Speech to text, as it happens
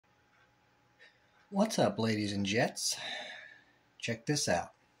What's up, ladies and gents? Check this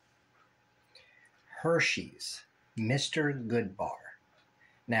out. Hersheys, Mr. Goodbar.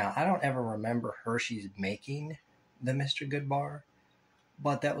 Now, I don't ever remember Hersheys making the Mr. Goodbar,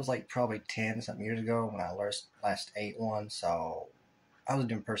 but that was like probably 10 something years ago when I last ate one. So I was a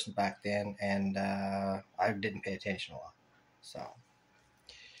different person back then, and I didn't pay attention a lot. So,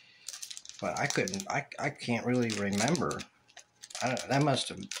 but I can't really remember. I don't know, that must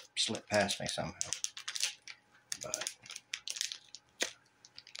have slipped past me somehow. But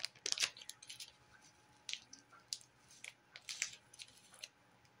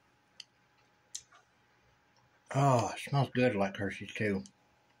oh, it smells good like Hershey's too.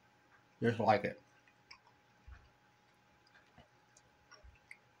 Just like it.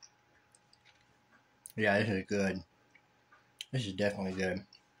 Yeah, this is good. This is definitely good.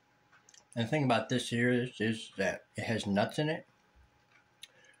 And the thing about this here is that it has nuts in it.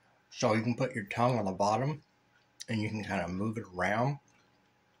 So you can put your tongue on the bottom and you can kind of move it around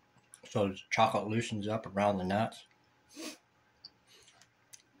so the chocolate loosens up around the nuts.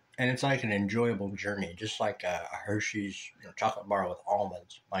 And it's like an enjoyable journey, just like a Hershey's chocolate bar with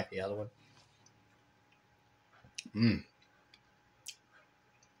almonds, like the other one.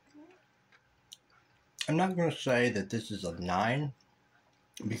 I'm not going to say that this is a 9,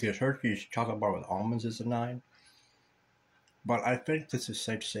 because Hershey's chocolate bar with almonds is a 9. But I think this is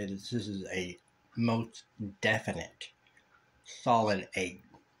safe to say that this is a most definite solid 8.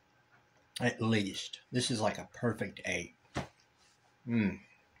 At least. This is like a perfect 8.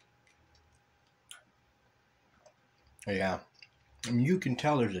 Yeah. I mean, you can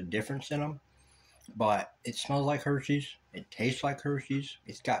tell there's a difference in them, but it smells like Hershey's. It tastes like Hershey's.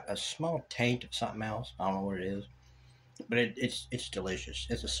 It's got a small taint of something else. I don't know what it is. But it's delicious.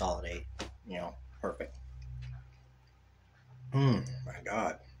 It's a solid 8. Perfect. My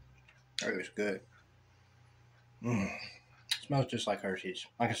God. That was good. Smells just like Hershey's.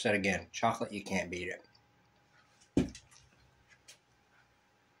 Like I said again, chocolate, you can't beat it.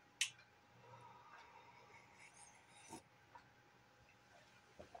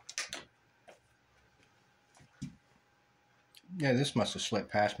 Yeah, this must have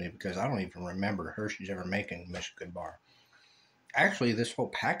slipped past me because I don't even remember Hershey's ever making Mr. Goodbar. Actually, this whole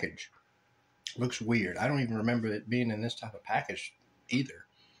package looks weird. I don't even remember it being in this type of package either.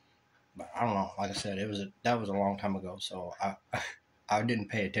 But I don't know. Like I said, that was a long time ago, so I didn't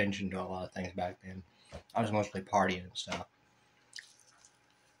pay attention to a lot of things back then. I was mostly partying and stuff.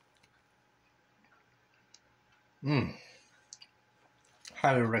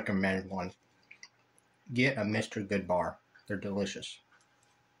 Highly recommend one. Get a Mr. Goodbar. They're delicious.